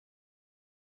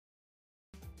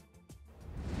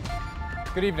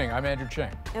Good evening, I'm Andrew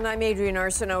Chang. And I'm Adrienne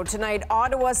Arsenault. Tonight,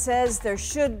 Ottawa says there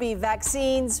should be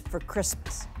vaccines for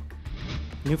Christmas.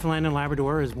 Newfoundland and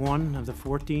Labrador is one of the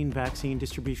 14 vaccine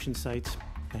distribution sites,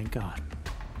 thank God.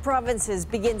 Provinces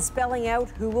begin spelling out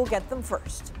who will get them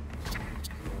first.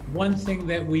 One thing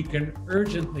that we can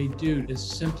urgently do is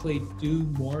simply do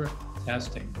more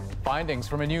testing. Findings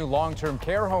from a new long-term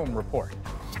care home report.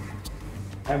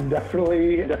 I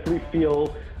definitely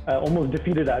feel almost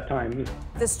defeated at times.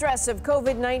 The stress of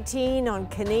COVID-19 on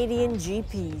Canadian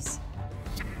GPs.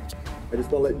 I just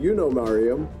want to let you know,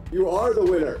 Mariam, you are the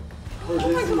winner for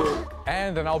this year.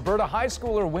 And an Alberta high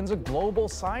schooler wins a global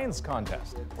science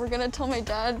contest. We're gonna tell my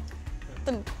dad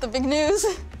the big news.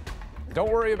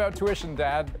 Don't worry about tuition,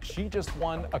 Dad. She just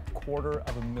won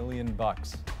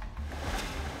 $250,000.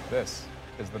 This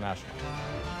is The National.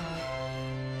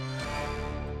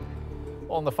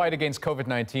 Well, in the fight against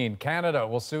COVID-19, Canada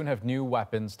will soon have new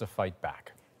weapons to fight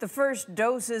back. The first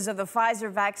doses of the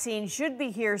Pfizer vaccine should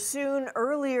be here soon,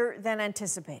 earlier than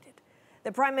anticipated.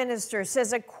 The Prime Minister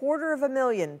says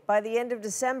 250,000 by the end of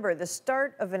December, the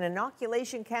start of an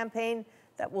inoculation campaign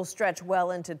that will stretch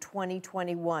well into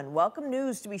 2021. Welcome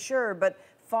news, to be sure, but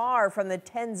far from the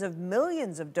tens of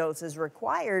millions of doses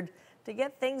required to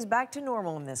get things back to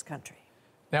normal in this country.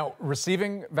 Now,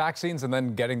 receiving vaccines and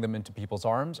then getting them into people's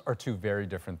arms are two very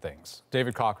different things.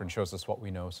 David Cochrane shows us what we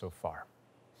know so far.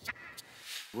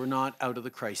 We're not out of the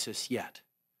crisis yet,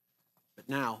 but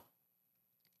now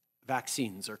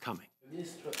vaccines are coming.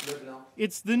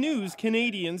 It's the news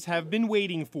Canadians have been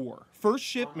waiting for. First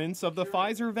shipments of the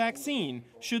Pfizer vaccine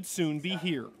should soon be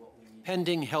here.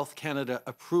 Pending Health Canada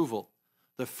approval,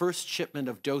 the first shipment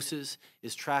of doses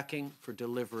is tracking for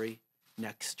delivery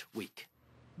next week.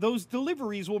 Those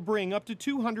deliveries will bring up to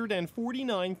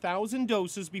 249,000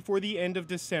 doses before the end of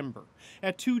December.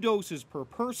 At 2 doses per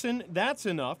person, that's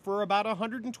enough for about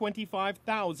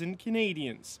 125,000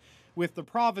 Canadians, with the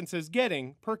provinces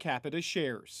getting per capita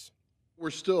shares.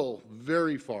 We're still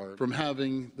very far from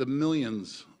having the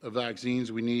millions of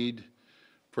vaccines we need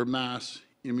for mass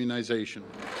immunization.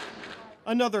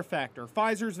 Another factor,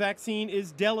 Pfizer's vaccine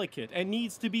is delicate and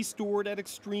needs to be stored at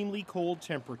extremely cold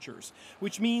temperatures,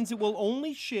 which means it will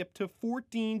only ship to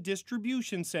 14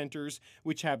 distribution centers,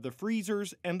 which have the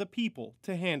freezers and the people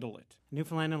to handle it.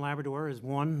 Newfoundland and Labrador is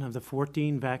one of the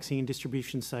 14 vaccine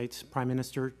distribution sites Prime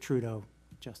Minister Trudeau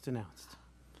just announced.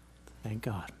 Thank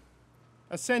God.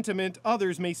 A sentiment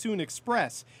others may soon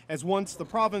express, as once the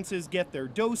provinces get their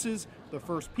doses, the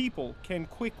first people can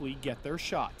quickly get their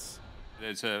shots.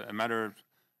 It's a matter of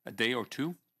a day or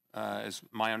two, is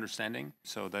my understanding.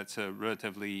 So that's a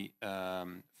relatively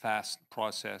fast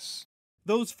process.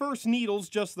 Those first needles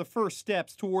just the first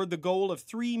steps toward the goal of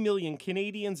 3 million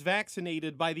Canadians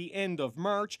vaccinated by the end of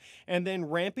March and then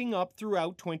ramping up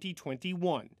throughout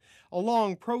 2021. A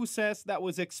long process that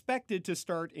was expected to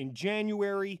start in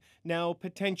January, now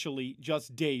potentially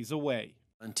just days away.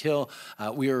 Until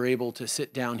we are able to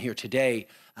sit down here today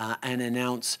and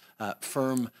announce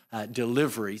firm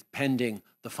delivery pending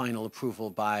the final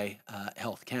approval by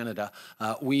Health Canada,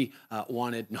 we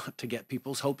wanted not to get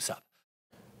people's hopes up.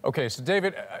 Okay, so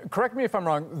David, correct me if I'm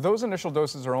wrong, those initial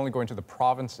doses are only going to the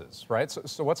provinces, right?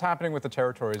 So what's happening with the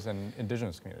territories and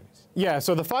Indigenous communities? Yeah,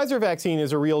 so the Pfizer vaccine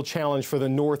is a real challenge for the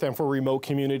North and for remote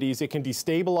communities. It can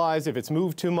destabilize if it's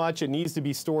moved too much. It needs to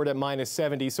be stored at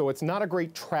 -70, so it's not a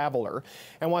great traveler.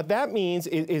 And what that means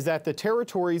is that the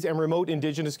territories and remote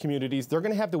Indigenous communities, they're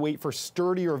going to have to wait for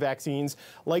sturdier vaccines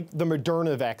like the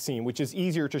Moderna vaccine, which is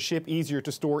easier to ship, easier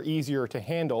to store, easier to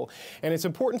handle. And it's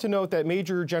important to note that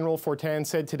Major General Fortin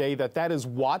said today that that is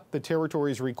what the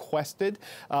territories requested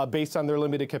based on their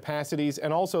limited capacities,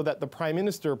 and also that the Prime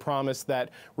Minister promised that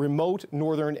remote,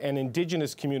 northern, and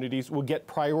Indigenous communities will get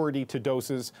priority to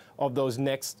doses of those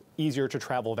next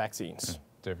easier-to-travel vaccines.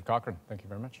 David Cochrane, thank you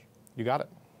very much. You got it.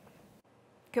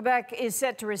 Quebec is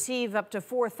set to receive up to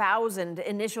 4,000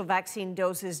 initial vaccine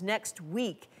doses next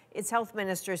week. Its health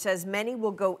minister says many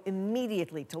will go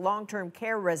immediately to long-term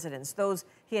care residents, those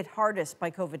hit hardest by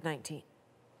COVID-19.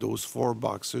 Those 4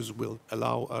 boxes will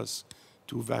allow us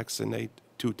to vaccinate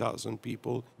 2,000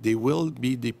 people. They will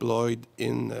be deployed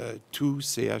in 2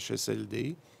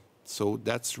 CHSLD, so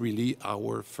that's really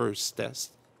our first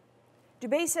test.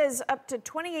 Dubé says up to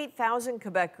 28,000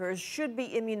 Quebecers should be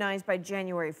immunized by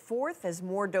January 4th as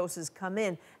more doses come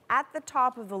in. At the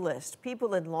top of the list,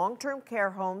 people in long-term care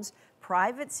homes,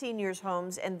 private seniors'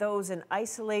 homes, and those in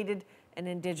isolated and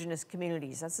Indigenous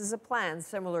communities. This is a plan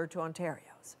similar to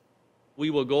Ontario's. We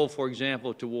will go, for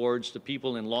example, towards the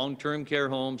people in long-term care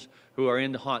homes who are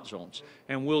in the hot zones.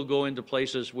 And we'll go into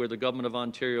places where the government of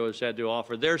Ontario has had to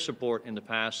offer their support in the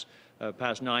past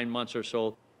 9 months or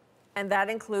so. And that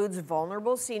includes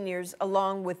vulnerable seniors,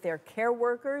 along with their care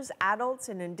workers, adults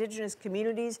in Indigenous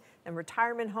communities and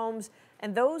retirement homes,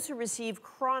 and those who receive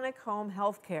chronic home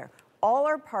health care. All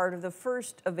are part of the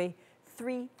first of a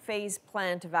 3-phase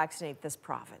plan to vaccinate this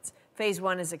province. Phase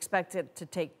 1 is expected to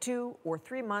take 2 or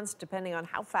 3 months, depending on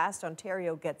how fast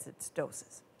Ontario gets its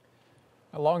doses.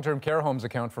 Long-term care homes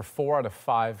account for 4 out of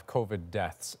 5 COVID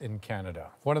deaths in Canada.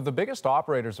 One of the biggest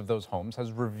operators of those homes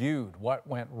has reviewed what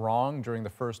went wrong during the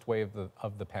first wave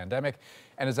of the pandemic.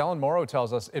 And as Ellen Morrow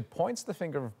tells us, it points the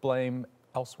finger of blame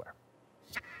elsewhere.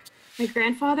 My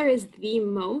grandfather is the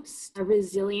most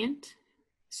resilient,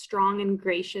 strong, and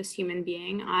gracious human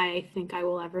being I think I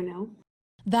will ever know.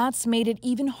 That's made it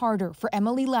even harder for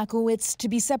Emily Lakowitz to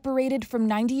be separated from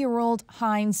 90-year-old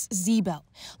Heinz Ziebel,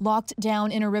 locked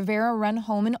down in a Revera-run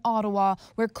home in Ottawa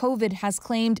where COVID has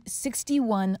claimed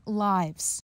 61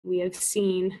 lives. We have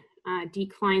seen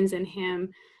declines in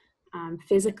him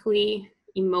physically,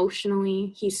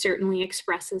 emotionally. He certainly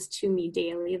expresses to me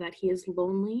daily that he is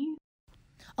lonely.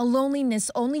 A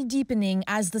loneliness only deepening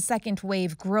as the second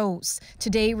wave grows.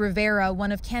 Today, Revera,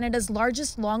 one of Canada's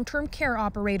largest long-term care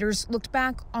operators, looked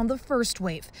back on the first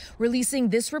wave, releasing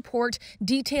this report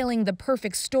detailing the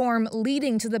perfect storm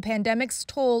leading to the pandemic's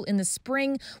toll in the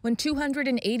spring when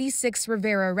 286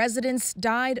 Revera residents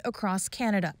died across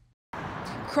Canada.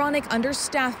 Chronic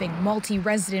understaffing,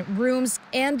 multi-resident rooms,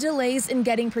 and delays in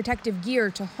getting protective gear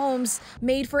to homes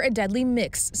made for a deadly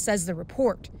mix, says the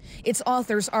report. Its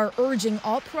authors are urging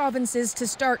all provinces to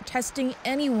start testing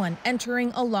anyone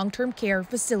entering a long-term care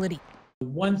facility.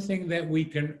 One thing that we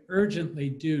can urgently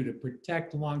do to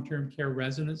protect long-term care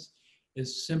residents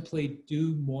is simply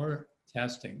do more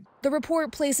testing. The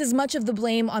report places much of the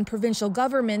blame on provincial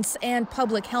governments and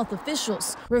public health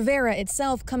officials. Revera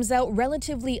itself comes out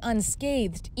relatively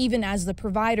unscathed, even as the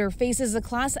provider faces a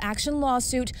class action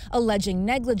lawsuit alleging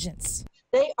negligence.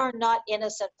 They are not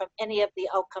innocent from any of the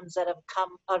outcomes that have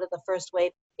come out of the first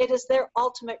wave. It is their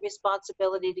ultimate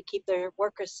responsibility to keep their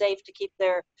workers safe, to keep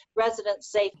their residents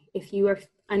safe. If you are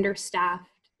understaffed,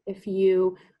 if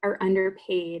you are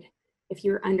underpaid, if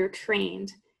you're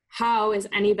undertrained, how is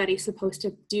anybody supposed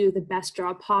to do the best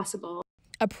job possible?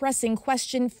 A pressing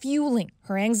question fueling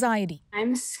her anxiety.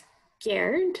 I'm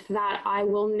scared that I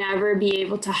will never be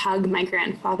able to hug my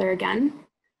grandfather again.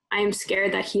 I am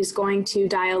scared that he's going to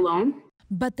die alone.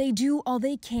 But they do all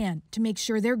they can to make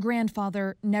sure their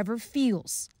grandfather never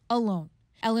feels alone.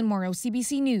 Ellen Morrow,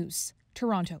 CBC News,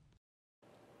 Toronto.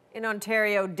 In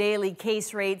Ontario, daily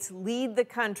case rates lead the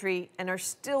country and are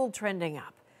still trending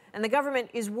up. And the government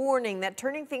is warning that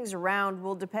turning things around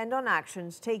will depend on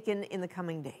actions taken in the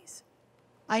coming days.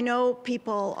 I know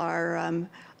people are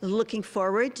looking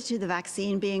forward to the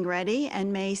vaccine being ready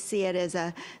and may see it as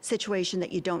a situation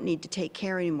that you don't need to take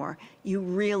care anymore. You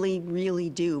really, really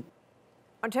do.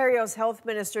 Ontario's health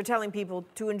minister telling people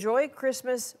to enjoy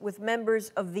Christmas with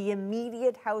members of the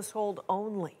immediate household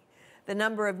only. The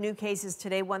number of new cases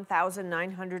today,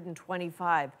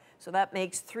 1,925. So that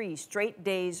makes 3 straight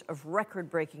days of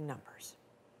record-breaking numbers.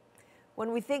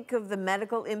 When we think of the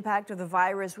medical impact of the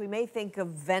virus, we may think of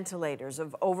ventilators,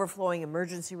 of overflowing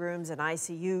emergency rooms and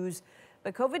ICUs,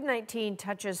 but COVID-19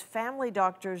 touches family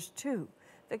doctors too.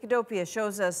 Vicadopia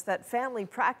shows us that family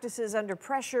practices under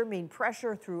pressure mean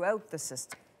pressure throughout the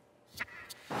system.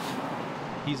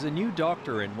 He's a new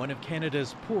doctor in one of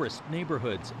Canada's poorest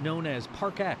neighborhoods, known as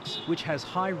Park X, which has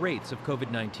high rates of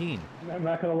COVID-19. I'm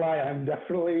not going to lie, I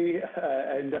definitely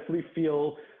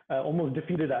feel almost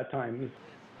defeated at times.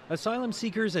 Asylum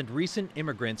seekers and recent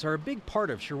immigrants are a big part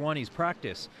of Sherwani's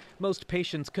practice. Most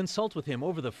patients consult with him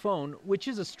over the phone, which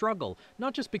is a struggle,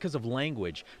 not just because of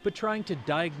language, but trying to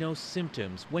diagnose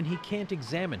symptoms when he can't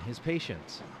examine his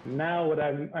patients. Now what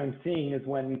I'm seeing is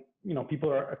when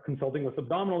people are consulting with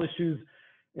abdominal issues,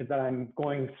 is that I'm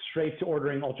going straight to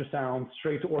ordering ultrasounds,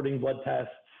 straight to ordering blood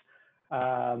tests,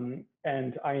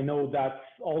 and I know that's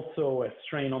also a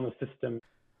strain on the system.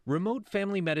 Remote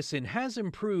family medicine has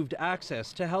improved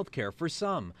access to healthcare for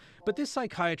some, but this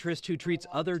psychiatrist who treats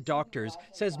other doctors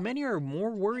says many are more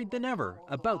worried than ever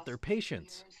about their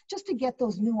patients. Just to get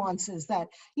those nuances that,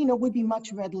 would be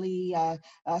much readily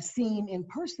seen in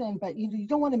person, but you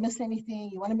don't want to miss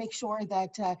anything. You want to make sure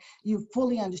that you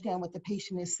fully understand what the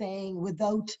patient is saying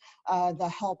without the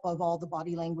help of all the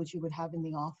body language you would have in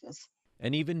the office.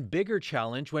 An even bigger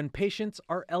challenge when patients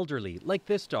are elderly, like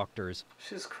this doctor's.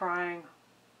 She's crying.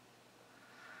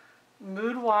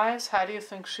 Mood-wise, how do you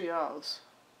think she is?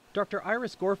 Dr.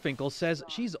 Iris Gorfinkel says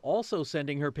she's also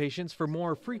sending her patients for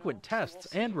more frequent tests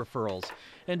and referrals.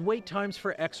 And wait times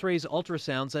for x-rays,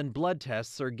 ultrasounds, and blood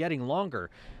tests are getting longer.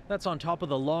 That's on top of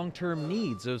the long-term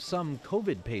needs of some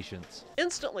COVID patients.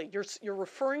 Instantly, you're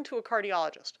referring to a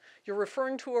cardiologist. You're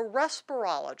referring to a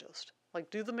respirologist. Like,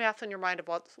 do the math in your mind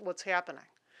about what's happening.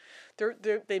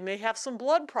 They may have some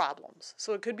blood problems,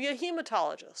 so it could be a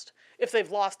hematologist. If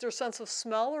they've lost their sense of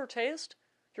smell or taste,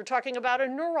 you're talking about a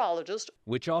neurologist.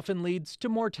 Which often leads to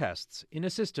more tests in a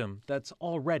system that's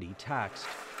already taxed.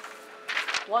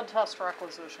 Blood test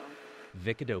requisition.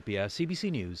 Vic Adopia,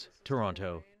 CBC News,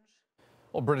 Toronto.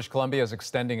 Well, British Columbia is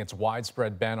extending its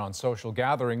widespread ban on social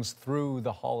gatherings through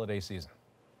the holiday season.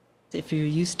 If you're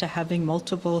used to having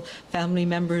multiple family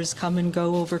members come and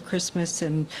go over Christmas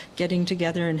and getting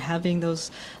together and having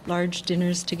those large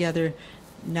dinners together,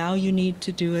 now you need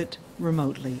to do it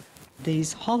remotely.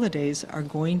 These holidays are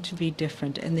going to be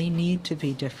different, and they need to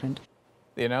be different.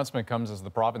 The announcement comes as the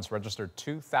province registered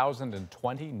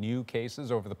 2,020 new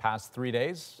cases over the past 3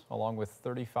 days, along with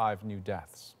 35 new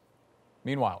deaths.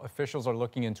 Meanwhile, officials are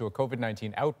looking into a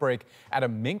COVID-19 outbreak at a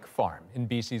mink farm in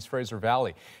BC's Fraser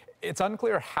Valley. It's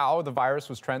unclear how the virus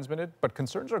was transmitted, but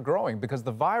concerns are growing because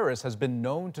the virus has been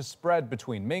known to spread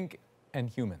between mink and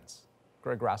humans.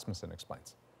 Greg Rasmussen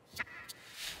explains.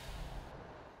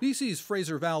 BC's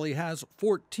Fraser Valley has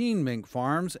 14 mink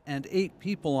farms, and 8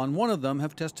 people on one of them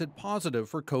have tested positive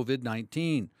for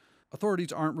COVID-19.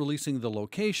 Authorities aren't releasing the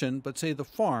location, but say the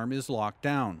farm is locked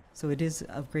down. So it is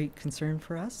of great concern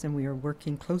for us, and we are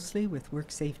working closely with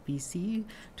WorkSafe BC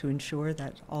to ensure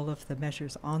that all of the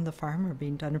measures on the farm are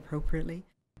being done appropriately.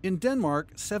 In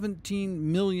Denmark,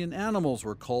 17 million animals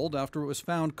were culled after it was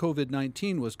found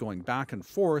COVID-19 was going back and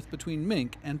forth between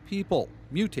mink and people,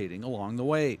 mutating along the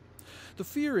way. The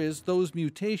fear is those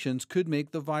mutations could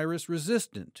make the virus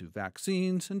resistant to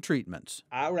vaccines and treatments.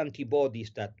 Our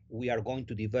antibodies that we are going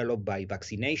to develop by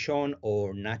vaccination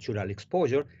or natural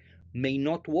exposure may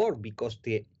not work because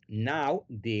now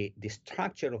the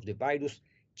structure of the virus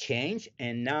changed,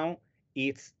 and now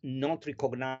it's not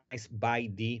recognized by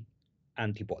the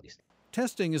antibodies.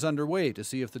 Testing is underway to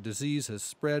see if the disease has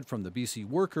spread from the BC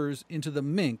workers into the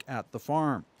mink at the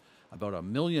farm. About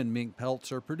 1 million mink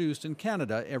pelts are produced in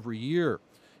Canada every year.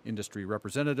 Industry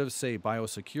representatives say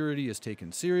biosecurity is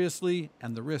taken seriously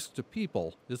and the risk to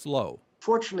people is low.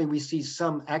 Fortunately, we see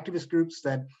some activist groups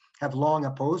that have long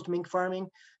opposed mink farming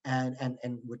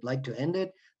and would like to end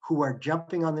it, who are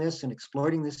jumping on this and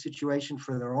exploiting this situation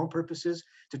for their own purposes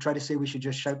to try to say we should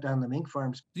just shut down the mink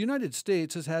farms. The United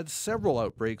States has had several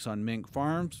outbreaks on mink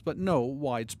farms, but no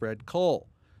widespread cull.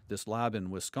 This lab in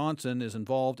Wisconsin is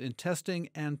involved in testing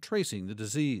and tracing the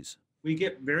disease. We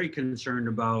get very concerned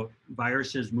about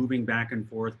viruses moving back and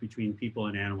forth between people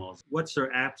and animals. What's the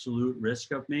absolute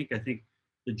risk of mink? I think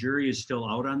the jury is still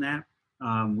out on that.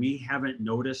 We haven't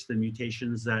noticed the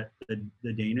mutations that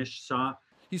the Danish saw.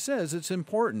 He says it's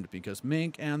important because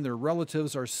mink and their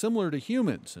relatives are similar to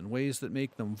humans in ways that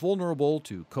make them vulnerable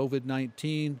to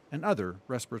COVID-19 and other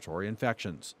respiratory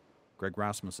infections. Greg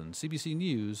Rasmussen, CBC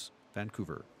News,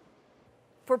 Vancouver.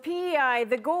 For P.E.I,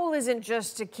 the goal isn't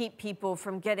just to keep people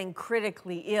from getting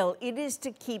critically ill. It is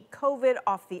to keep COVID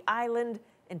off the island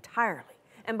entirely.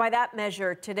 And by that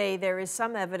measure, today there is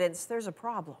some evidence there's a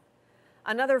problem.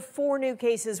 Another 4 new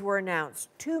cases were announced,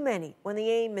 too many when the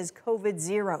aim is COVID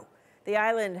zero. The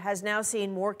island has now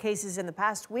seen more cases in the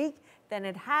past week than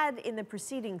it had in the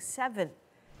preceding 7.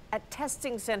 At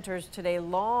testing centers today,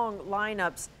 long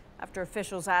lineups after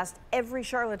officials asked every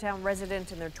Charlottetown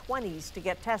resident in their 20s to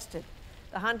get tested.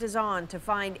 The hunt is on to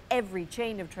find every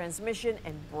chain of transmission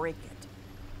and break it.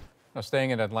 Now,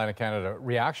 staying in Atlantic Canada,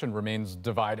 reaction remains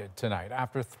divided tonight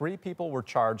after 3 people were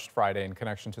charged Friday in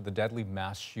connection to the deadly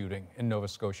mass shooting in Nova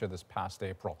Scotia this past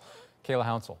April. Kayla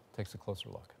Hounsell takes a closer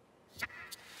look.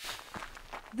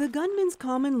 The gunman's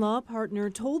common law partner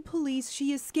told police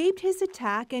she escaped his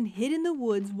attack and hid in the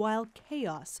woods while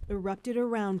chaos erupted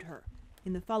around her.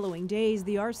 In the following days,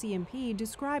 the RCMP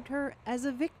described her as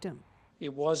a victim.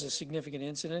 It was a significant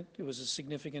incident. It was a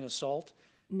significant assault.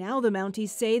 Now the Mounties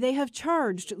say they have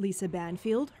charged Lisa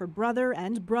Banfield, her brother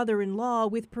and brother-in-law,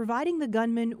 with providing the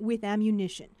gunman with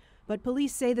ammunition. But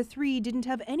police say the 3 didn't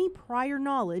have any prior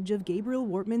knowledge of Gabriel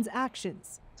Wortman's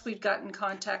actions. We've gotten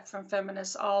contact from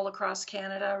feminists all across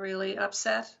Canada, really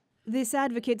upset. This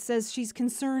advocate says she's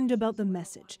concerned about the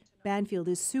message. Banfield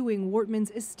is suing Wortman's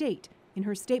estate. In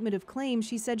her statement of claim,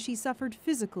 she said she suffered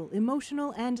physical,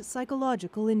 emotional, and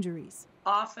psychological injuries.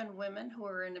 Often women who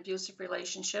are in abusive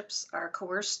relationships are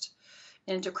coerced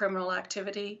into criminal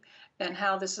activity, and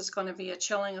how this is going to be a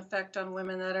chilling effect on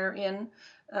women that are in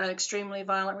extremely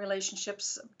violent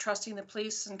relationships, trusting the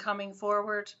police and coming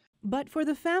forward. But for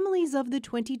the families of the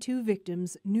 22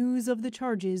 victims, news of the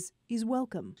charges is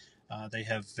welcome. They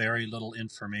have very little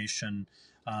information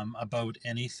about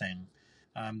anything.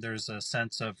 There's a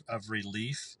sense of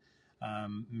relief.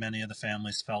 Many of the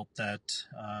families felt that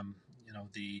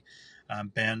the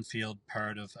Banfield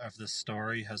part of the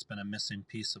story has been a missing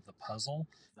piece of the puzzle.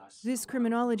 This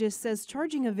criminologist says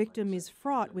charging a victim is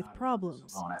fraught with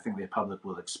problems. I think the public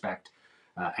will expect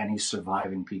any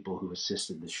surviving people who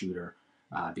assisted the shooter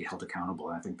be held accountable,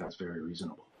 and I think that's very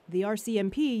reasonable. The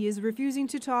RCMP is refusing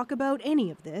to talk about any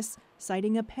of this,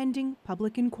 citing a pending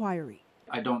public inquiry.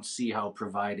 I don't see how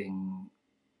providing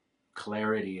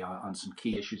clarity on some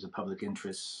key issues of public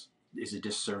interest is a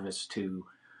disservice to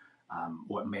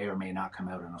what may or may not come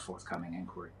out in a forthcoming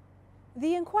inquiry.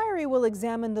 The inquiry will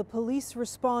examine the police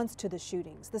response to the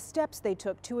shootings, the steps they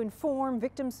took to inform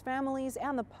victims' families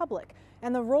and the public,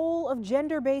 and the role of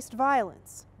gender-based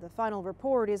violence. The final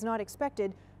report is not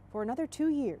expected for another 2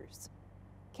 years.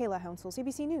 Kayla Hounsell,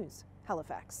 CBC News,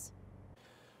 Halifax.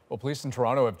 Well, police in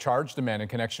Toronto have charged a man in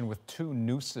connection with 2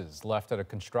 nooses left at a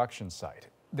construction site.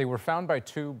 They were found by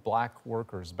 2 black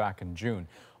workers back in June.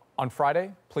 On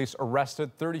Friday, police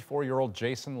arrested 34-year-old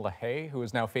Jason LaHaye, who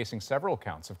is now facing several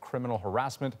counts of criminal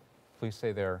harassment. Police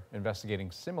say they're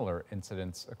investigating similar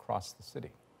incidents across the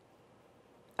city.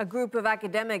 A group of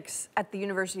academics at the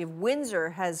University of Windsor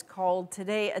has called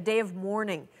today a day of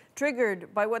mourning,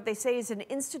 triggered by what they say is an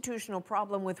institutional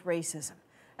problem with racism.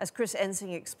 As Chris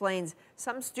Ensing explains,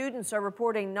 some students are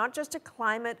reporting not just a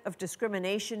climate of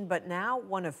discrimination, but now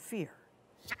one of fear.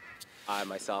 I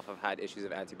myself have had issues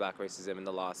of anti-black racism in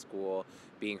the law school,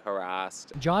 being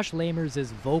harassed. Josh Lamers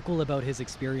is vocal about his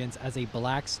experience as a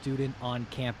black student on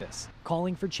campus,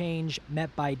 calling for change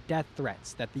met by death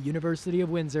threats that the University of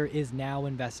Windsor is now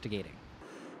investigating.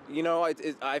 You know,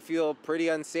 I feel pretty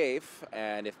unsafe,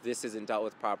 and if this isn't dealt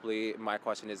with properly, my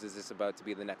question is this about to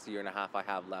be the next 1.5 years I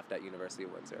have left at University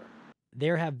of Windsor?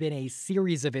 There have been a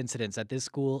series of incidents at this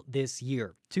school this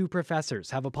year. 2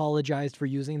 professors have apologized for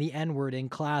using the N-word in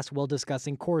class while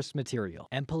discussing course material,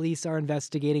 and police are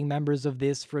investigating members of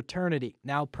this fraternity,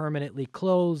 now permanently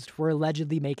closed, for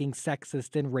allegedly making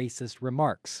sexist and racist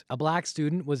remarks. A black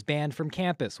student was banned from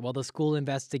campus while the school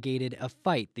investigated a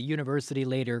fight. The university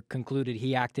later concluded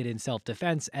he acted in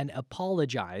self-defense and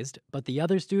apologized, but the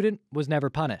other student was never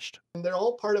punished. They're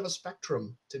all part of a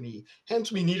spectrum to me.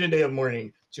 Hence, we need a day of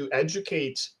mourning to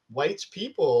educate white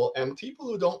people and people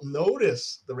who don't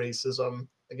notice the racism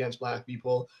against black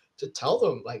people, to tell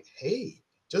them, like, hey,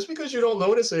 just because you don't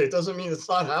notice it, it doesn't mean it's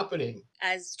not happening.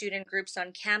 As student groups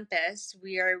on campus,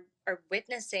 we are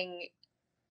witnessing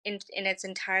in its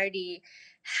entirety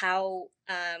how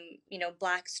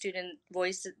black student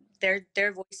voices,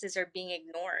 their voices are being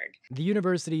ignored. The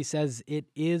university says it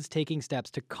is taking steps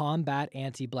to combat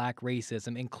anti-black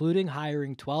racism, including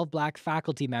hiring 12 black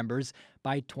faculty members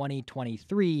by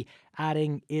 2023,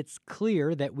 adding it's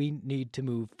clear that we need to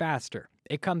move faster.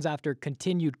 It comes after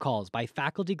continued calls by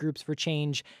faculty groups for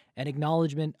change and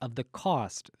acknowledgement of the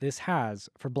cost this has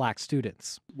for black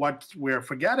students. What we're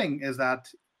forgetting is that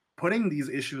putting these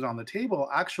issues on the table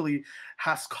actually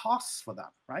has costs for them,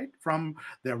 right? From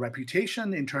their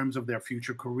reputation in terms of their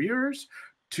future careers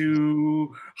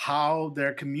to how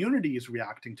their community is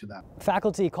reacting to them.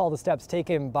 Faculty call the steps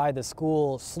taken by the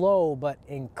school slow but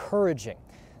encouraging.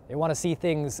 They want to see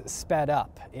things sped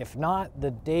up. If not,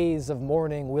 the days of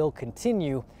mourning will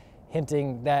continue,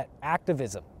 hinting that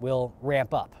activism will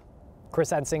ramp up.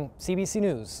 Chris Ensing, CBC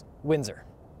News, Windsor.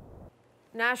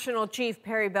 National Chief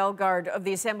Perry Bellegarde of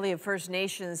the Assembly of First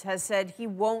Nations has said he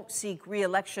won't seek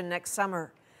re-election next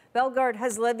summer. Bellegarde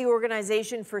has led the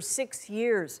organization for 6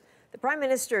 years. The Prime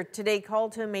Minister today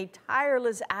called him a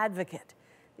tireless advocate.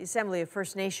 The Assembly of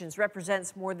First Nations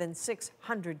represents more than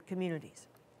 600 communities.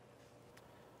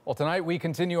 Well, tonight we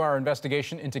continue our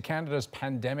investigation into Canada's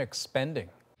pandemic spending.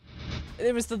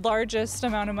 It was the largest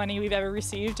amount of money we've ever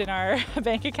received in our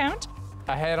bank account.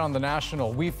 Ahead on The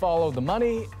National, we follow the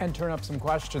money and turn up some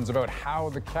questions about how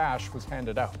the cash was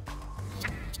handed out.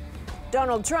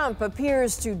 Donald Trump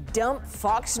appears to dump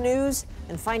Fox News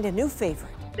and find a new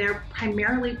favorite. They're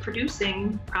primarily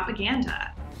producing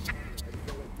propaganda.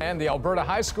 And the Alberta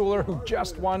high schooler who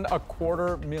just won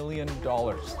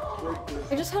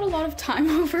 $250,000. I just had a lot of time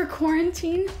over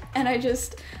quarantine, and I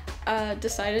just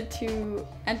decided to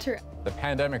enter. The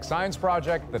pandemic science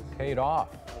project that paid off.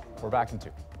 We're back in 2.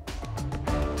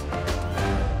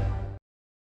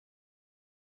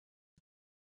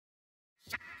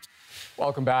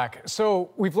 Welcome back.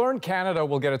 So we've learned Canada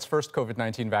will get its first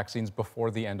COVID-19 vaccines before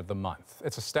the end of the month.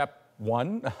 It's a step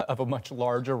one of a much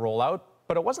larger rollout,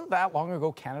 but it wasn't that long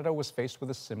ago Canada was faced with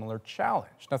a similar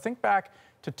challenge. Now think back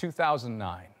to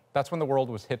 2009. That's when the world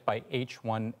was hit by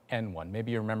H1N1.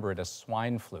 Maybe you remember it as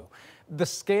swine flu. The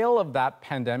scale of that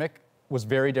pandemic was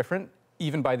very different.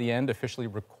 Even by the end, officially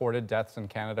recorded deaths in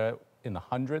Canada in the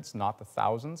hundreds, not the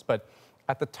thousands. But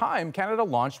at the time, Canada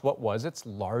launched what was its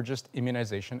largest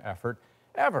immunization effort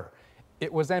ever.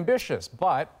 It was ambitious,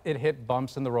 but it hit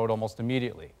bumps in the road almost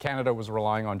immediately. Canada was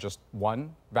relying on just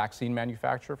one vaccine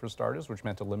manufacturer for starters, which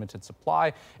meant a limited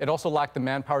supply. It also lacked the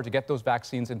manpower to get those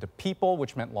vaccines into people,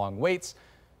 which meant long waits.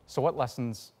 So what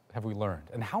lessons have we learned?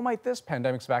 And how might this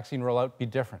pandemic's vaccine rollout be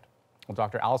different? Well,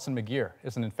 Dr. Alison McGeer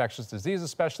is an infectious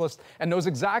diseases specialist and knows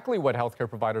exactly what healthcare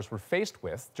providers were faced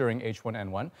with during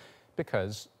H1N1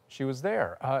 because she was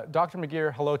there. Dr.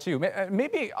 McGeer, hello to you.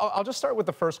 Maybe I'll just start with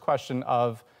the first question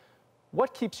of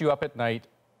what keeps you up at night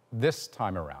this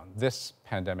time around, this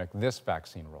pandemic, this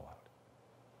vaccine rollout?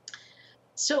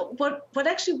 So what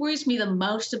actually worries me the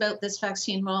most about this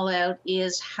vaccine rollout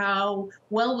is how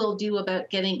well we'll do about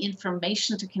getting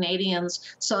information to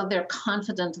Canadians so they're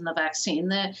confident in the vaccine.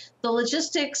 The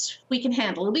logistics we can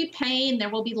handle. It'll be pain, there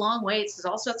will be long waits, there's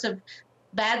all sorts of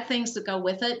bad things that go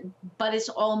with it, but it's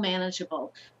all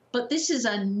manageable. But this is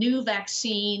a new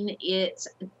vaccine. It's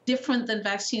different than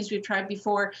vaccines we've tried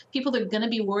before. People are going to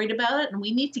be worried about it, and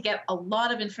we need to get a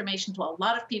lot of information to a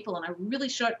lot of people in a really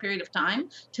short period of time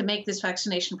to make this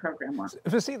vaccination program work.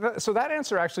 So that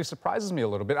answer actually surprises me a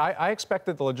little bit. I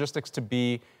expected the logistics to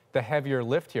be the heavier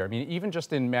lift here. I mean, even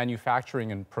just in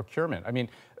manufacturing and procurement. I mean,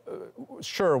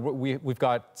 sure, we've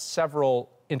got several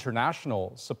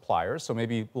international suppliers, so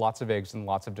maybe lots of eggs in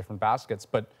lots of different baskets,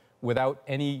 but without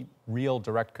any real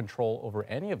direct control over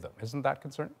any of them. Isn't that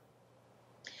concerning?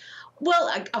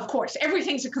 Well, of course,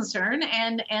 everything's a concern,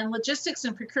 and logistics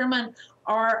and procurement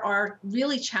are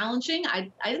really challenging.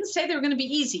 I didn't say they were going to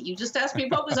be easy. You just asked me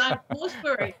what was I most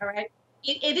worried, all right?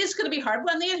 It is going to be hard,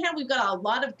 but on the other hand, we've got a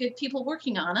lot of good people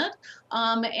working on it,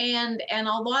 and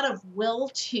a lot of will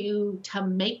to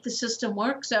make the system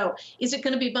work. So, is it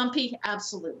going to be bumpy?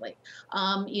 Absolutely.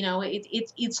 You know,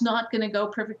 it's not going to go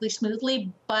perfectly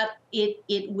smoothly, but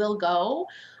it will go.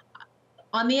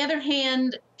 On the other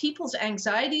hand, people's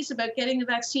anxieties about getting the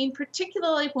vaccine,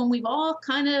 particularly when we've all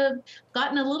kind of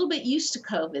gotten a little bit used to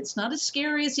COVID. It's not as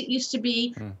scary as it used to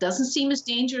be. Doesn't seem as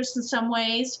dangerous in some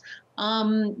ways.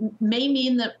 May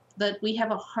mean that we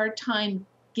have a hard time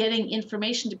getting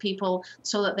information to people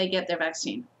so that they get their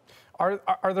vaccine.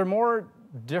 Are there more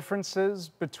differences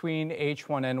between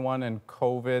H1N1 and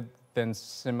COVID than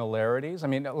similarities? I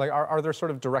mean, like, are there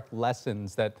sort of direct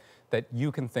lessons that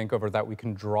you can think of or that we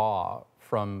can draw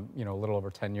from, you know, a little over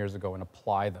 10 years ago and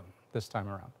apply them this time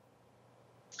around?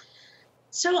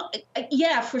 So,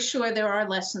 yeah, for sure, there are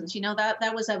lessons. You know,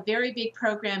 that was a very big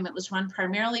program. It was run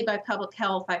primarily by public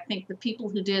health. I think the people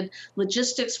who did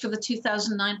logistics for the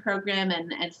 2009 program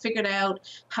and figured out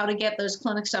how to get those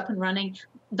clinics up and running,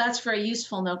 that's very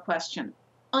useful, no question.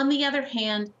 On the other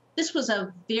hand, this was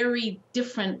a very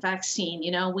different vaccine.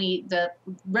 You know, the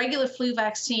regular flu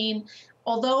vaccine,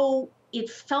 although it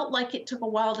felt like it took a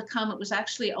while to come, it was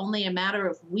actually only a matter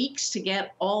of weeks to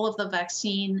get all of the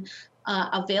vaccine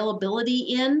availability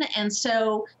in. And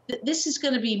so this is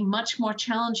going to be much more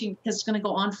challenging because it's going to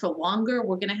go on for longer.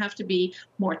 We're going to have to be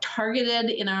more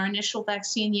targeted in our initial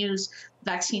vaccine use.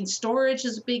 Vaccine storage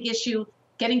is a big issue.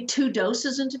 Getting 2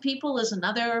 doses into people is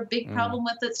another big problem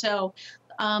with it. So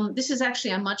this is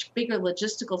actually a much bigger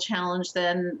logistical challenge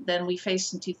than we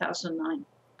faced in 2009.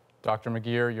 Dr.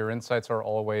 McGeer, your insights are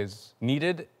always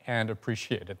needed and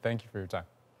appreciated. Thank you for your time.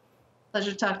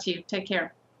 Pleasure to talk to you. Take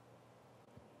care.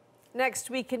 Next,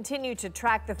 we continue to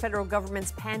track the federal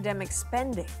government's pandemic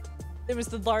spending. It was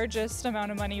the largest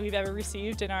amount of money we've ever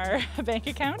received in our bank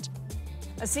account.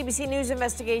 A CBC News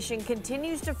investigation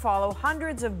continues to follow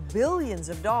hundreds of billions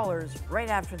of dollars right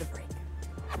after the break.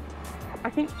 I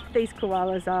think these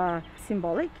koalas are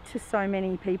symbolic to so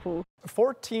many people.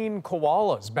 14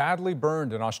 koalas badly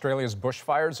burned in Australia's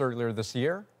bushfires earlier this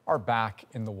year are back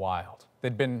in the wild.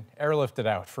 They'd been airlifted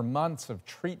out for months of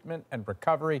treatment and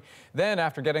recovery. Then,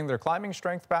 after getting their climbing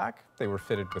strength back, they were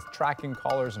fitted with tracking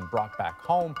collars and brought back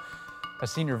home. A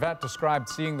senior vet described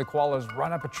seeing the koalas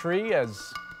run up a tree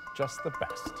as just the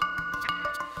best.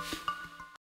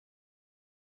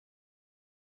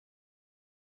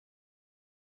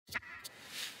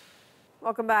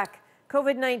 Welcome back.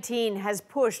 COVID-19 has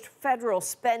pushed federal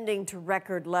spending to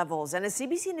record levels, and a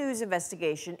CBC News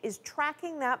investigation is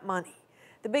tracking that money.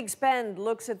 The big spend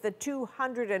looks at the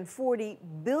 $240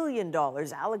 billion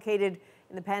allocated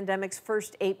in the pandemic's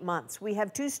first 8 months. We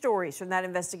have two stories from that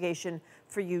investigation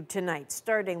for you tonight,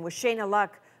 starting with Shayna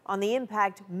Luck on the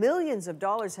impact millions of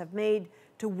dollars have made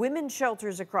to women's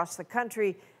shelters across the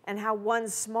country and how one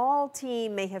small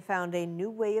team may have found a new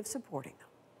way of supporting them.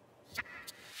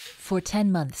 For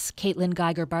 10 months, Caitlin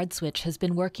Geiger-Bardswich has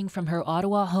been working from her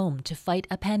Ottawa home to fight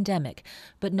a pandemic,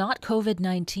 but not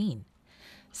COVID-19.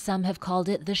 Some have called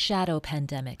it the shadow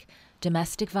pandemic,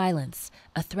 domestic violence,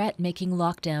 a threat making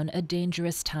lockdown a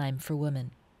dangerous time for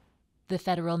women. The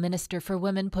federal minister for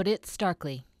women put it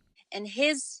starkly. And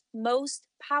his most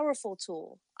powerful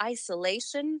tool,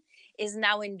 isolation, is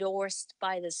now endorsed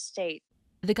by the state.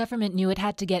 The government knew it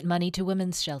had to get money to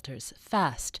women's shelters,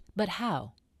 fast, but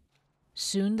how?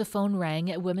 Soon the phone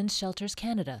rang at Women's Shelters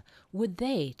Canada. Would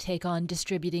they take on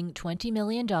distributing $20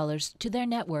 million to their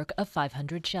network of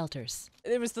 500 shelters?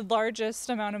 It was the largest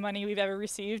amount of money we've ever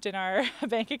received in our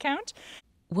bank account.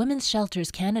 Women's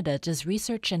Shelters Canada does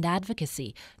research and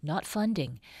advocacy, not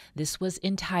funding. This was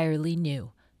entirely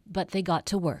new, but they got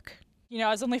to work. You know,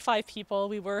 as only 5 people,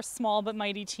 we were a small but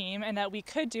mighty team, and that we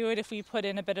could do it if we put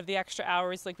in a bit of the extra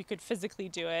hours, like we could physically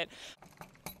do it.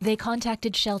 They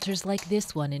contacted shelters like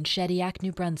this one in Shediac,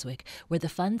 New Brunswick, where the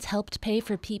funds helped pay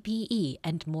for PPE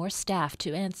and more staff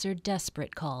to answer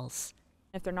desperate calls.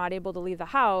 If they're not able to leave the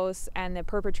house and the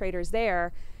perpetrator's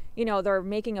there, you know, they're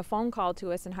making a phone call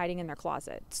to us and hiding in their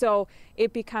closet. So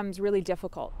it becomes really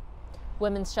difficult.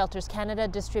 Women's Shelters Canada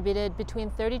distributed between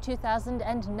 $32,000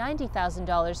 and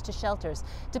 $90,000 to shelters,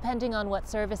 depending on what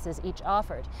services each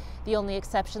offered. The only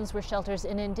exceptions were shelters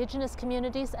in Indigenous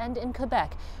communities and in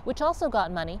Quebec, which also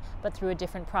got money, but through a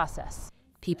different process.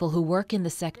 People who work in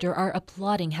the sector are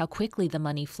applauding how quickly the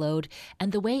money flowed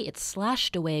and the way it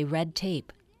slashed away red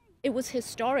tape. It was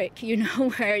historic, you know,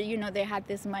 where, you know, they had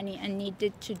this money and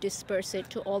needed to disperse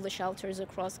it to all the shelters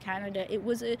across Canada. It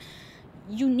was a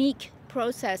unique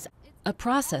process. A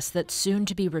process that's soon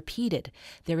to be repeated.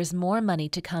 There is more money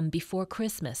to come before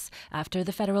Christmas, after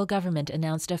the federal government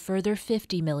announced a further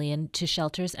 $50 million to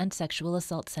shelters and sexual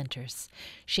assault centres.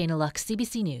 Shayna Luck,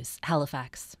 CBC News,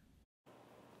 Halifax.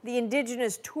 The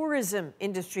Indigenous tourism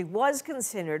industry was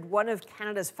considered one of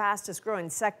Canada's fastest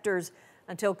growing sectors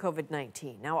until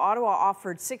COVID-19. Now, Ottawa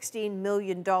offered $16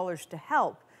 million to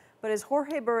help, but as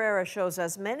Jorge Barrera shows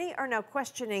us, many are now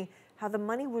questioning how the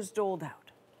money was doled out.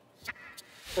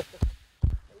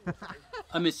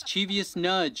 A mischievous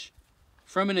nudge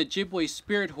from an Ojibwe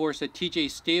spirit horse at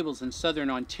TJ Stables in southern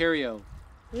Ontario.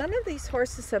 None of these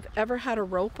horses have ever had a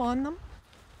rope on them.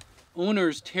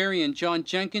 Owners Terry and John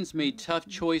Jenkins made tough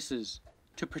choices.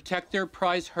 To protect their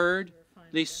prize herd,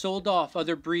 they sold off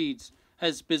other breeds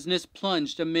as business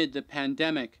plunged amid the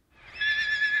pandemic.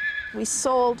 We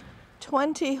sold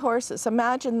 20 horses,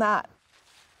 imagine that.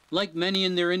 Like many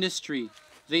in their industry,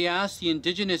 they asked the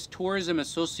Indigenous Tourism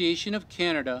Association of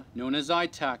Canada, known as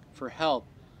ITAC, for help,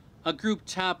 a group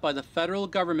tapped by the federal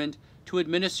government to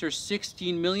administer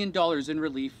 $16 million in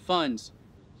relief funds.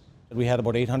 We had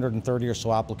about 830 or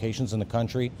so applications in the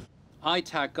country.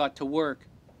 ITAC got to work.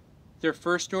 Their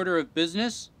first order of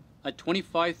business? A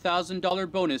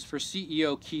 $25,000 bonus for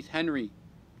CEO Keith Henry.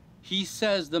 He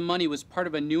says the money was part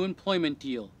of a new employment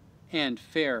deal and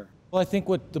fair. Well, I think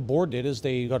what the board did is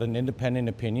they got an independent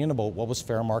opinion about what was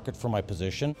fair market for my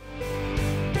position.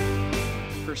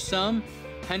 For some,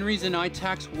 Henry's and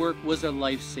ITAC's work was a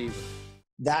lifesaver.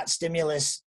 That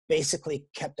stimulus basically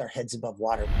kept our heads above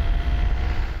water.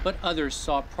 But others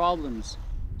saw problems,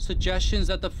 suggestions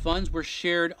that the funds were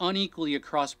shared unequally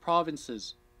across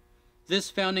provinces. This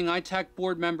founding ITAC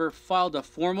board member filed a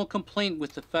formal complaint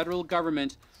with the federal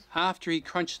government after he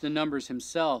crunched the numbers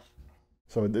himself.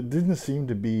 So it didn't seem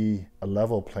to be a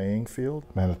level playing field.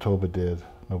 Manitoba did,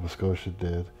 Nova Scotia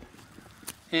did.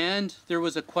 And there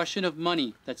was a question of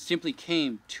money that simply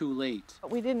came too late.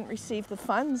 We didn't receive the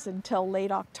funds until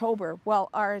late October. Well,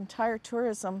 our entire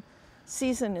tourism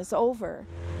season is over.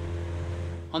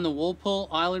 On the Walpole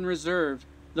Island Reserve,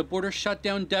 the border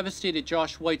shutdown devastated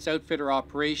Josh White's outfitter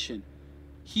operation.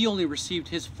 He only received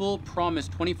his full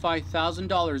promised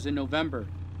 $25,000 in November.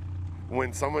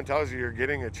 When someone tells you you're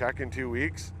getting a check in 2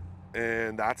 weeks,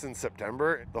 and that's in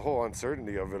September, the whole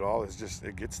uncertainty of it all is just,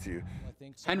 it gets to you.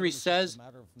 Henry says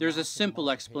there's a simple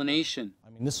explanation.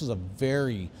 I mean, this was a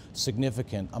very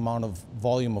significant amount of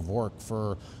volume of work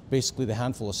for basically the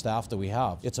handful of staff that we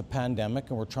have. It's a pandemic,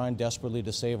 and we're trying desperately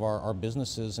to save our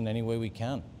businesses in any way we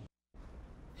can.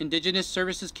 Indigenous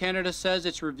Services Canada says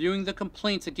it's reviewing the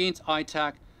complaints against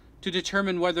ITAC to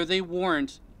determine whether they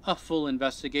warrant a full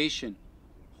investigation.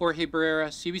 Jorge Barrera,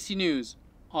 CBC News,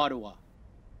 Ottawa.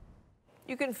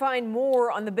 You can find more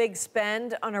on the big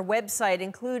spend on our website,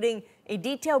 including a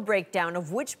detailed breakdown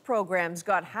of which programs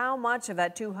got how much of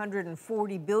that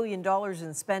 $240 billion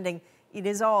in spending. It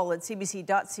is all at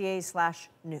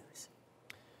cbc.ca/news.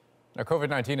 Now,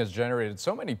 COVID-19 has generated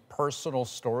so many personal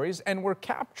stories, and we're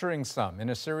capturing some in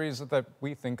a series that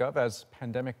we think of as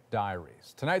Pandemic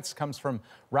Diaries. Tonight's comes from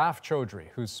Raf Chaudhry,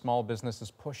 whose small business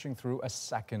is pushing through a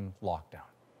second lockdown.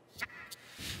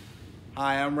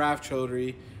 Hi, I'm Raf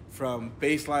Chaudhry from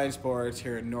Baseline Sports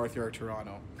here in North York,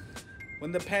 Toronto.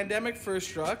 When the pandemic first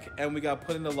struck and we got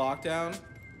put into lockdown,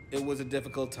 it was a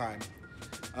difficult time.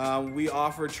 We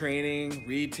offer training,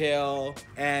 retail,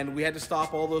 and we had to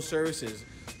stop all those services.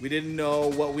 We didn't know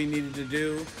what we needed to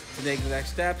do to take the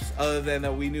next steps, other than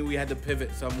that we knew we had to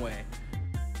pivot some way.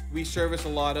 We service a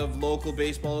lot of local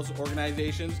baseball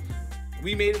organizations.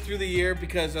 We made it through the year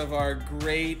because of our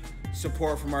great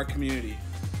support from our community.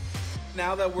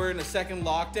 Now that we're in a second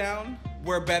lockdown,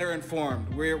 we're better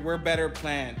informed, we're better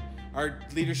planned. Our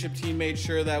leadership team made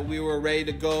sure that we were ready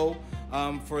to go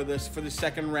for the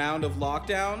second round of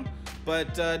lockdown.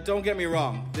 But don't get me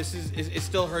wrong, it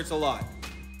still hurts a lot.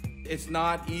 It's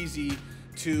not easy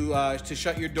to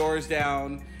shut your doors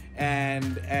down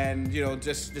and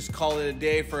just call it a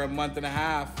day for a month and a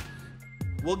half.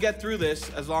 We'll get through this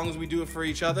as long as we do it for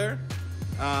each other.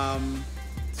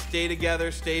 Stay together,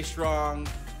 stay strong,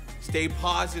 stay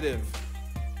positive.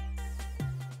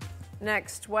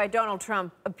 Next, why Donald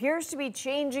Trump appears to be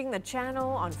changing the channel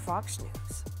on Fox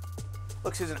News.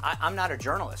 Look, Susan, I'm not a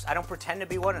journalist. I don't pretend to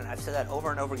be one, and I've said that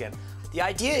over and over again. The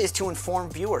idea is to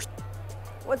inform viewers.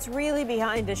 What's really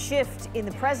behind a shift in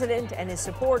the president and his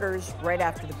supporters right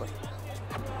after the break.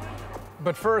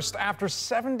 But first, after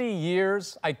 70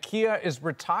 years, IKEA is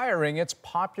retiring its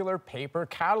popular paper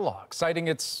catalog, citing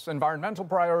its environmental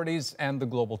priorities and the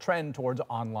global trend towards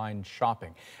online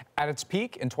shopping. At its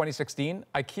peak in 2016,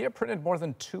 IKEA printed more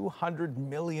than 200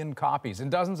 million copies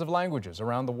in dozens of languages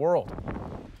around the world.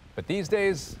 But these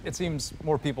days, it seems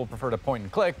more people prefer to point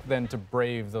and click than to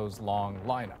brave those long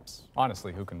lineups.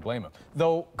 Honestly, who can blame them?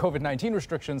 Though COVID-19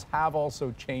 restrictions have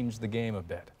also changed the game a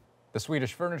bit. The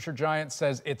Swedish furniture giant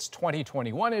says its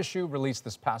 2021 issue, released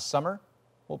this past summer,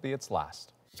 will be its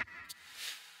last.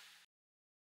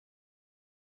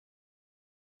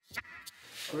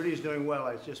 Rudy's doing well.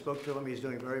 I just spoke to him. He's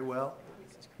doing very well.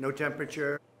 No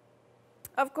temperature.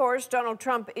 Of course, Donald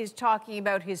Trump is talking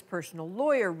about his personal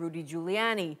lawyer, Rudy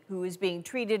Giuliani, who is being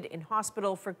treated in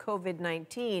hospital for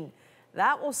COVID-19.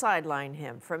 That will sideline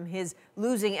him from his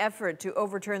losing effort to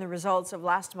overturn the results of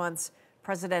last month's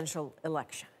presidential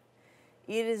election.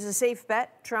 It is a safe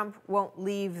bet Trump won't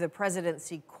leave the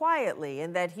presidency quietly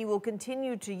and that he will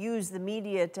continue to use the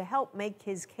media to help make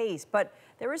his case. But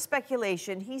there is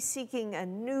speculation he's seeking a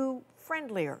new,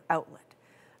 friendlier outlet.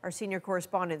 Our senior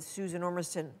correspondent, Susan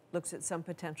Ormiston, looks at some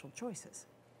potential choices.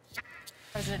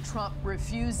 President Trump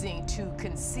refusing to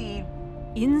concede.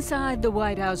 Inside the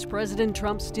White House, President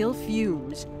Trump still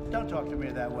fumes. Don't talk to me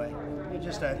that way.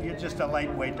 You're just a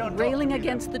lightweight. Don't railing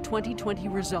against the 2020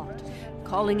 result,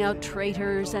 calling out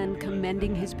traitors and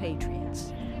commending his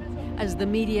patriots. As the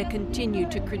media continue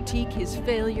to critique his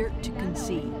failure to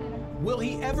concede. Will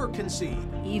he ever concede?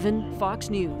 Even Fox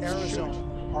News. Arizona,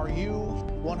 are you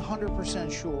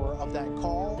 100% sure of that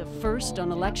call? The first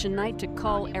on election night to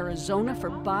call Arizona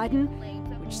for Biden,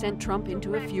 which sent Trump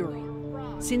into a fury.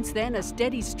 Since then, a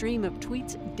steady stream of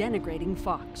tweets denigrating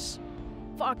Fox.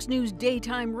 Fox News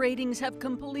daytime ratings have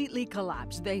completely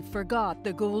collapsed. They forgot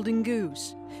the golden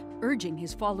goose, urging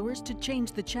his followers to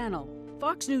change the channel.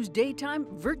 Fox News daytime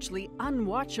virtually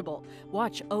unwatchable.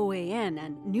 Watch OAN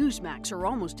and Newsmax or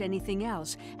almost anything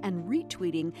else, and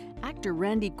retweeting actor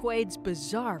Randy Quaid's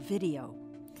bizarre video.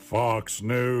 Fox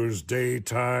News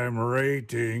daytime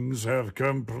ratings have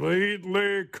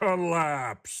completely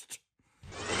collapsed.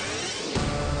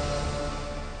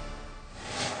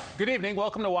 Good evening.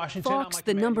 Welcome to Washington. Fox,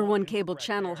 the #1 cable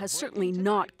channel, has certainly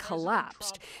not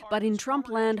collapsed, but in Trump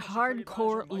land,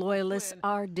 hardcore loyalists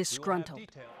are disgruntled.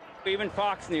 Even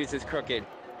Fox News is crooked.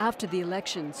 After the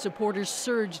election, supporters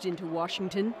surged into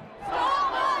Washington.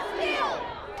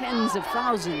 Tens of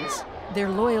thousands, their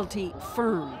loyalty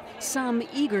firm, some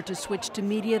eager to switch to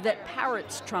media that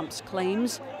parrots Trump's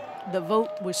claims. The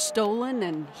vote was stolen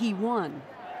and he won.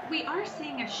 We are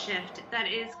seeing a shift that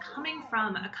is coming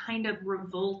from a kind of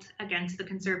revolt against the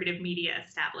conservative media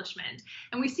establishment.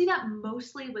 And we see that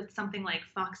mostly with something like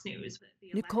Fox News.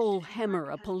 Nicole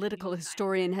Hemmer, a political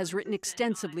historian, has written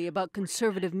extensively about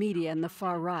conservative media and the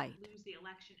far right.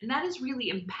 And that is really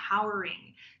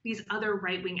empowering these other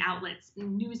right-wing outlets,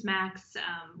 Newsmax,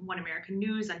 One American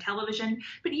News on television,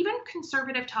 but even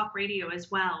conservative talk radio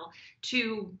as well,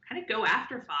 to kind of go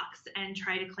after Fox and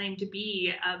try to claim to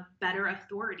be a better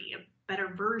authority, a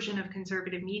better version of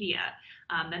conservative media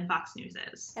than Fox News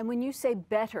is. And when you say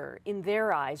better, in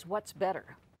their eyes, what's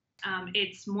better?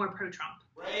 It's more pro-Trump.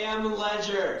 Graham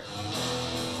Ledger.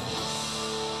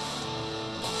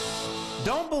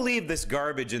 Don't believe this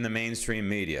garbage in the mainstream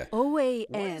media.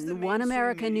 OAN, One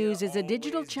America News, is a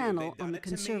digital channel on the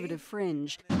conservative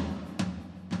fringe.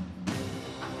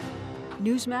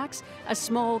 Newsmax, a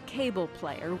small cable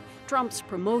player. Trump's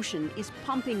promotion is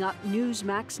pumping up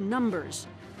Newsmax numbers.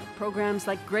 Programs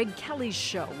like Greg Kelly's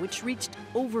show, which reached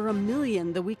over 1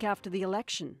 million the week after the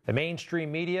election. The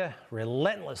mainstream media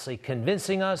relentlessly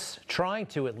convincing us, trying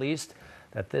to at least,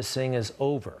 that this thing is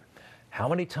over. How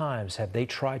many times have they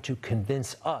tried to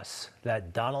convince us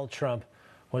that Donald Trump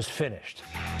was finished?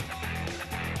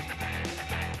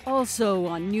 Also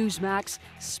on Newsmax,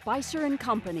 Spicer and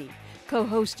Company,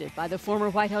 co-hosted by the former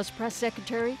White House press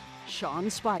secretary, Sean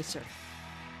Spicer.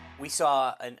 We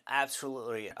saw an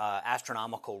absolutely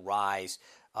astronomical rise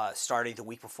starting the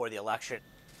week before the election.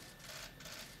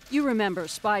 You remember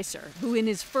Spicer, who in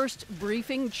his first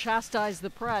briefing chastised the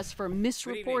press for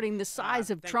misreporting the size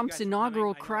of Trump's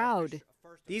inaugural crowd.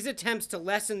 These attempts to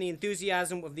lessen the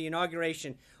enthusiasm of the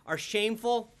inauguration are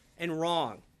shameful and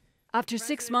wrong. After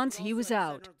 6 months, he was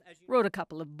out, wrote a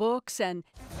couple of books, and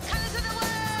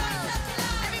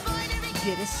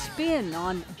did a spin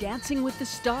on Dancing with the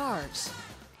Stars.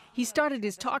 He started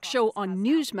his talk show on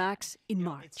Newsmax in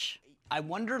March. I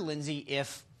wonder, Lindsay,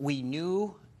 if we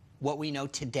knew what we know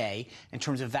today in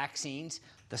terms of vaccines,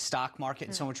 the stock market,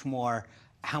 and so much more,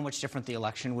 how much different the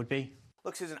election would be?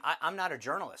 Look, Susan, I'm not a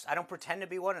journalist. I don't pretend to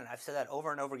be one, and I've said that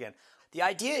over and over again. The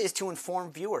idea is to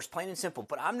inform viewers, plain and simple,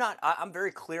 but I'm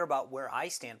very clear about where I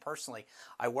stand personally.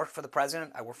 I work for the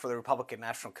president. I work for the Republican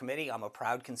National Committee. I'm a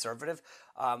proud conservative,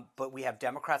 but we have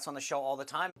Democrats on the show all the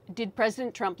time. Did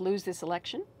President Trump lose this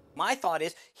election? My thought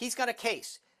is he's got a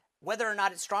case. Whether or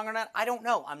not it's strong or not, I don't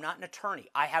know. I'm not an attorney.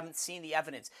 I haven't seen the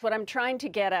evidence. What I'm trying to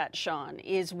get at, Sean,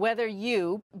 is whether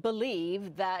you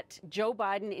believe that Joe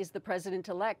Biden is the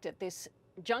president-elect at this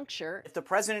juncture. If the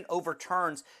president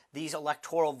overturns these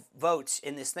electoral votes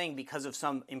in this thing because of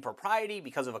some impropriety,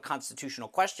 because of a constitutional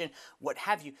question, what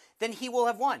have you, then he will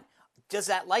have won. Does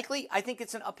that likely? I think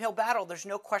it's an uphill battle. There's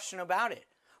no question about it.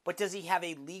 But does he have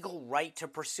a legal right to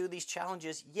pursue these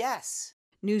challenges? Yes.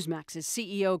 Newsmax's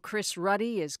CEO Chris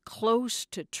Ruddy is close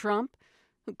to Trump,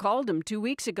 who called him 2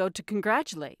 weeks ago to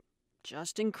congratulate.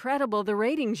 Just incredible the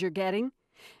ratings you're getting.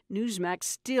 Newsmax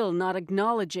still not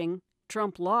acknowledging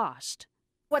Trump lost.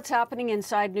 What's happening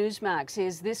inside Newsmax?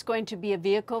 Is this going to be a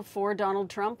vehicle for Donald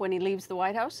Trump when he leaves the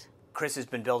White House? Chris has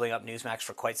been building up Newsmax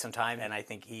for quite some time, and I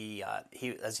think he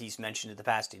as he's mentioned in the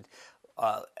past, he'd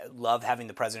love having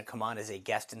the president come on as a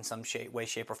guest in some way,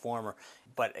 shape, or form,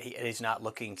 but he's not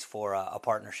looking for a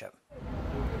partnership.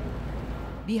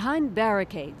 Behind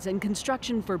barricades and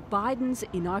construction for Biden's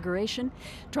inauguration,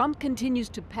 Trump continues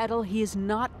to peddle he is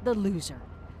not the loser.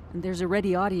 And there's a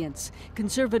ready audience.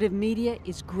 Conservative media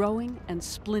is growing and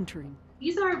splintering.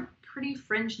 These are pretty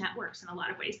fringe networks in a lot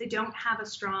of ways. They don't have a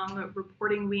strong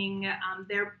reporting wing.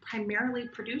 They're primarily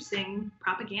producing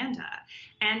propaganda.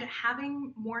 And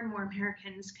having more and more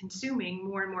Americans consuming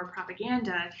more and more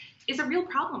propaganda is a real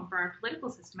problem for our political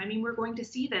system. I mean, we're going to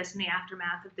see this in the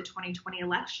aftermath of the 2020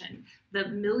 election. The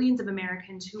millions of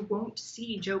Americans who won't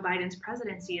see Joe Biden's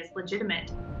presidency as legitimate.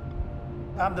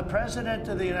 I'm the president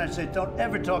of the United States. Don't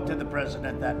ever talk to the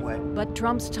president that way. But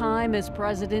Trump's time as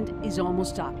president is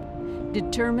almost up.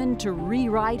 Determined to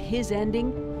rewrite his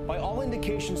ending. By all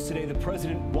indications today, the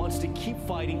president wants to keep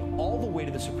fighting all the way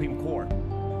to the Supreme Court.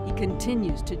 He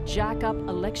continues to jack up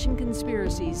election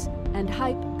conspiracies and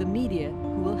hype the media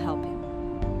who will help him.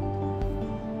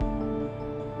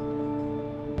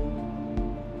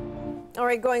 All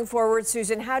right, going forward,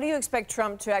 Susan, how do you expect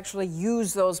Trump to actually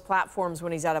use those platforms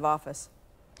when he's out of office?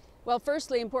 Well,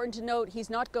 firstly, important to note,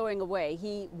 he's not going away.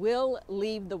 He will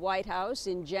leave the White House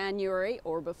in January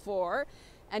or before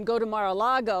and go to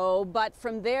Mar-a-Lago, but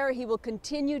from there he will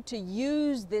continue to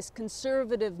use this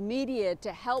conservative media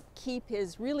to help keep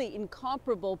his really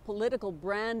incomparable political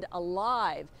brand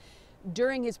alive.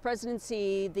 During his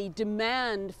presidency, the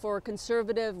demand for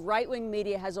conservative right-wing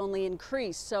media has only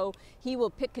increased, so he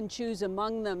will pick and choose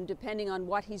among them depending on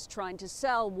what he's trying to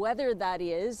sell, whether that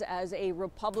is as a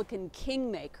Republican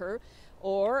kingmaker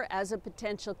or as a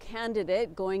potential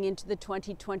candidate going into the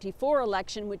 2024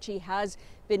 election, which he has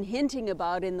been hinting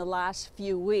about in the last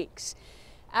few weeks.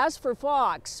 As for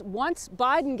Fox, once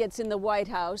Biden gets in the White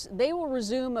House, they will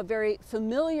resume a very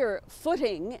familiar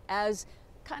footing as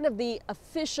kind of the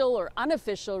official or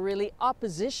unofficial, really,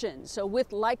 opposition. So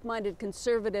with like-minded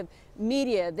conservative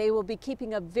media, they will be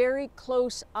keeping a very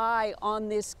close eye on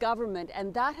this government,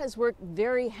 and that has worked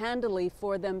very handily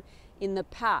for them in the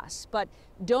past. But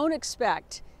don't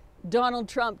expect Donald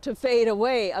Trump to fade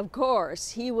away, of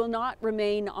course. He will not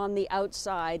remain on the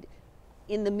outside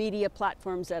in the media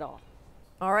platforms at all.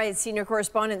 All right, senior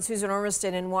correspondent Susan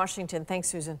Ormiston in Washington. Thanks,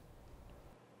 Susan.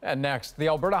 And next, the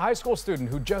Alberta high school student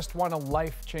who just won a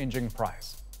life-changing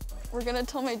prize. We're gonna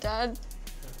tell my dad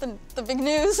the big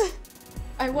news.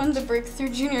 I won the Breakthrough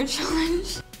Junior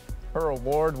Challenge. Her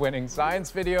award-winning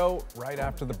science video right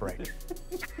after the break.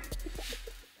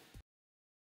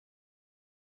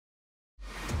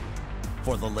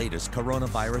 For the latest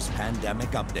coronavirus pandemic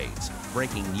updates,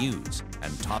 breaking news,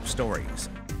 and top stories,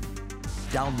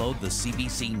 download the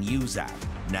CBC News app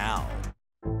now.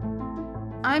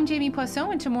 I'm Jamie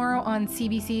Poisson, and tomorrow on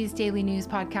CBC's daily news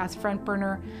podcast Front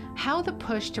Burner, how the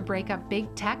push to break up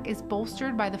big tech is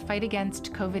bolstered by the fight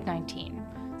against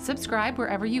COVID-19. Subscribe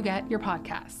wherever you get your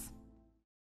podcasts.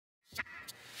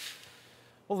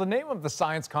 Well, the name of the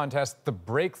science contest, the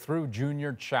Breakthrough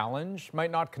Junior Challenge,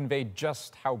 might not convey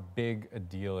just how big a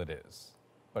deal it is,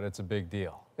 but it's a big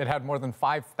deal. It had more than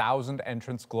 5,000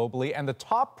 entrants globally, and the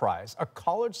top prize, a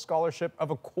college scholarship of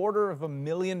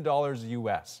 $250,000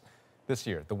 US. This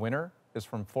year, the winner is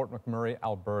from Fort McMurray,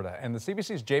 Alberta, and the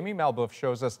CBC's Jamie Malboeuf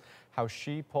shows us how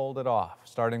she pulled it off,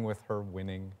 starting with her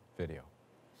winning video.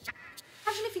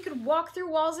 Imagine if you could walk through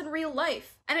walls in real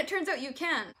life, and it turns out you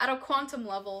can, at a quantum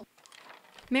level.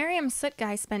 Miriam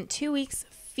Sutguy spent 2 weeks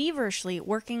feverishly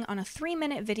working on a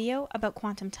 3-minute video about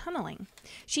quantum tunneling.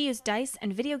 She used dice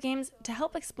and video games to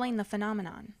help explain the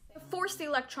phenomenon. Force the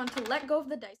electron to let go of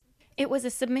the dice. It was a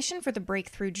submission for the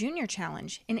Breakthrough Junior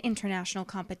Challenge, an international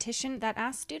competition that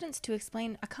asked students to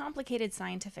explain a complicated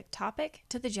scientific topic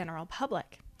to the general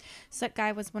public.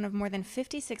 Sutguy was one of more than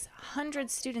 5,600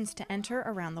 students to enter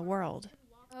around the world.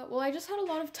 Well, I just had a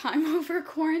lot of time over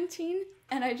quarantine,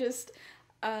 and I just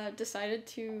decided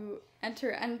to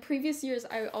enter. And previous years,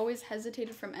 I always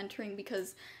hesitated from entering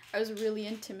because I was really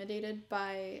intimidated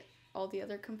by all the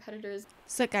other competitors.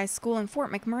 Sutguy's school in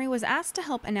Fort McMurray was asked to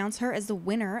help announce her as the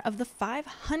winner of the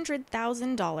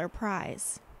 $500,000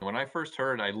 prize. When I first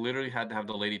heard, I literally had to have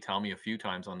the lady tell me a few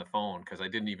times on the phone because I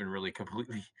didn't even really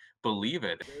completely believe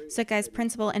it. Sutguy's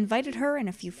principal invited her and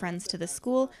a few friends to the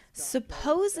school,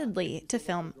 supposedly to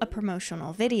film a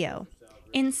promotional video.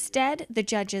 Instead, the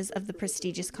judges of the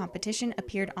prestigious competition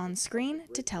appeared on screen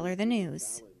to tell her the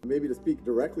news. Maybe to speak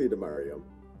directly to Mariam.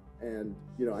 And,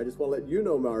 I just want to let you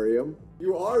know, Mariam,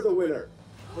 you are the winner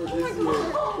for this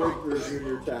year's Breakthrough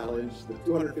Junior Challenge, the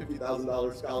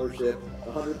 $250,000 scholarship,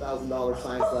 the $100,000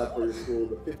 science lab for your school,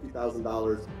 the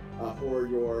 $50,000 for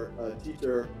your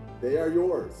teacher. They are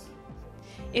yours.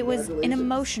 It was an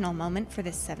emotional moment for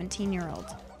this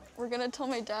 17-year-old. We're going to tell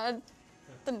my dad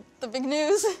the big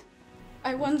news.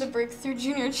 I won the Breakthrough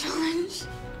Junior Challenge.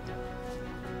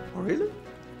 Oh, really?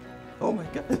 Oh, my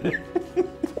God.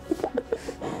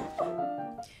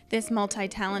 This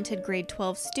multi-talented grade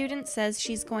 12 student says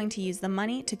she's going to use the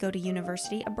money to go to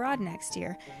university abroad next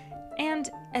year. And,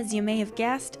 as you may have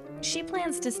guessed, she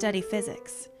plans to study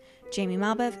physics. Jamie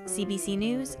Malboeuf, CBC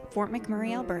News, Fort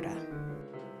McMurray, Alberta.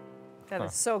 That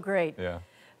is so great. Yeah.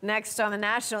 Next on the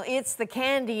National, it's the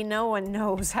candy no one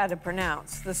knows how to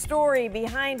pronounce. The story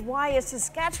behind why a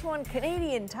Saskatchewan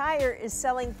Canadian Tire is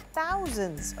selling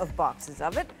thousands of boxes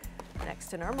of it.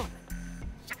 Next in our moment.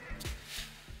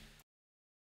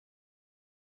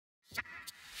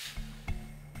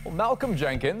 Well, Malcolm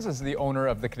Jenkins is the owner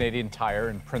of the Canadian Tire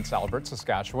in Prince Albert,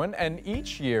 Saskatchewan, and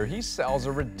each year he sells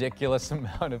a ridiculous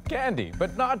amount of candy,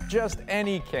 but not just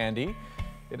any candy.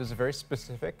 It is a very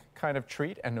specific kind of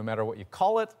treat, and no matter what you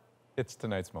call it, it's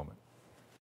tonight's moment.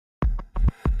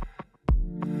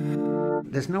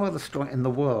 There's no other store in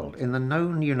the world, in the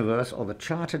known universe or the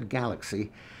charted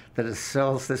galaxy, that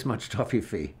sells this much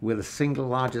toffee. We're the single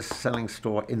largest selling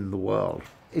store in the world.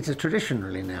 It's a tradition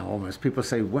really now almost. People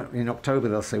say, in October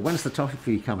they'll say, when's the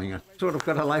toffee coming? It's sort of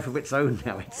got a life of its own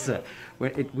now.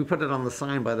 We put it on the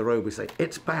sign by the road, we say,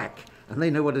 it's back. And they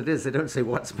know what it is, they don't say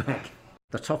what's back.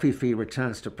 The toffee fee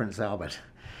returns to Prince Albert.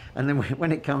 And then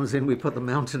when it comes in, we put the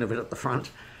mountain of it at the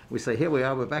front. We say, here we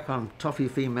are, we're back on Toffee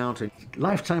Fee Mountain.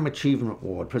 Lifetime Achievement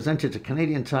Award presented to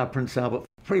Canadian Tire Prince Albert.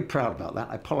 Pretty proud about that.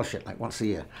 I polish it like once a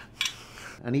year.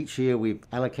 And each year we've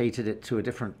allocated it to a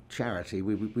different charity.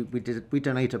 We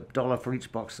donate $1 for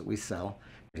each box that we sell.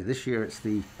 This year it's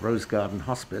the Rose Garden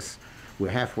Hospice.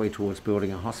 We're halfway towards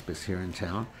building a hospice here in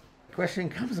town. Question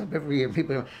comes up every year.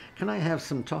 People go, can I have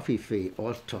some toffee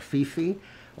or toffee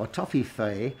or toffee?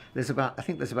 I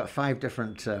think there's about 5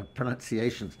 different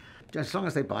pronunciations. As long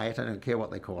as they buy it, I don't care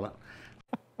what they call it.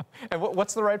 And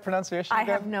what's the right pronunciation? I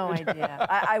have no idea.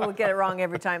 I will get it wrong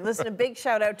every time. Listen, a big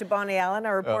shout out to Bonnie Allen,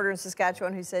 our reporter in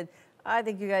Saskatchewan, who said, I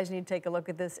think you guys need to take a look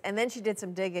at this. And then she did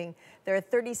some digging. There are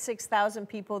 36,000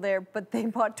 people there, but they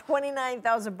bought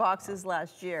 29,000 boxes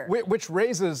last year. Which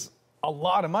raises a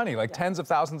lot of money, like tens of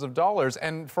thousands of dollars,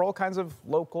 and for all kinds of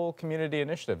local community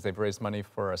initiatives. They've raised money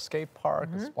for a skate park,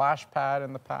 a splash pad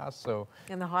in the past. So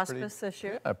and the hospice this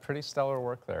year. Yeah, pretty stellar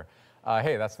work there.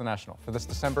 Hey, that's The National for this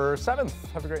December 7th.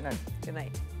 Have a great night. Good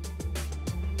night.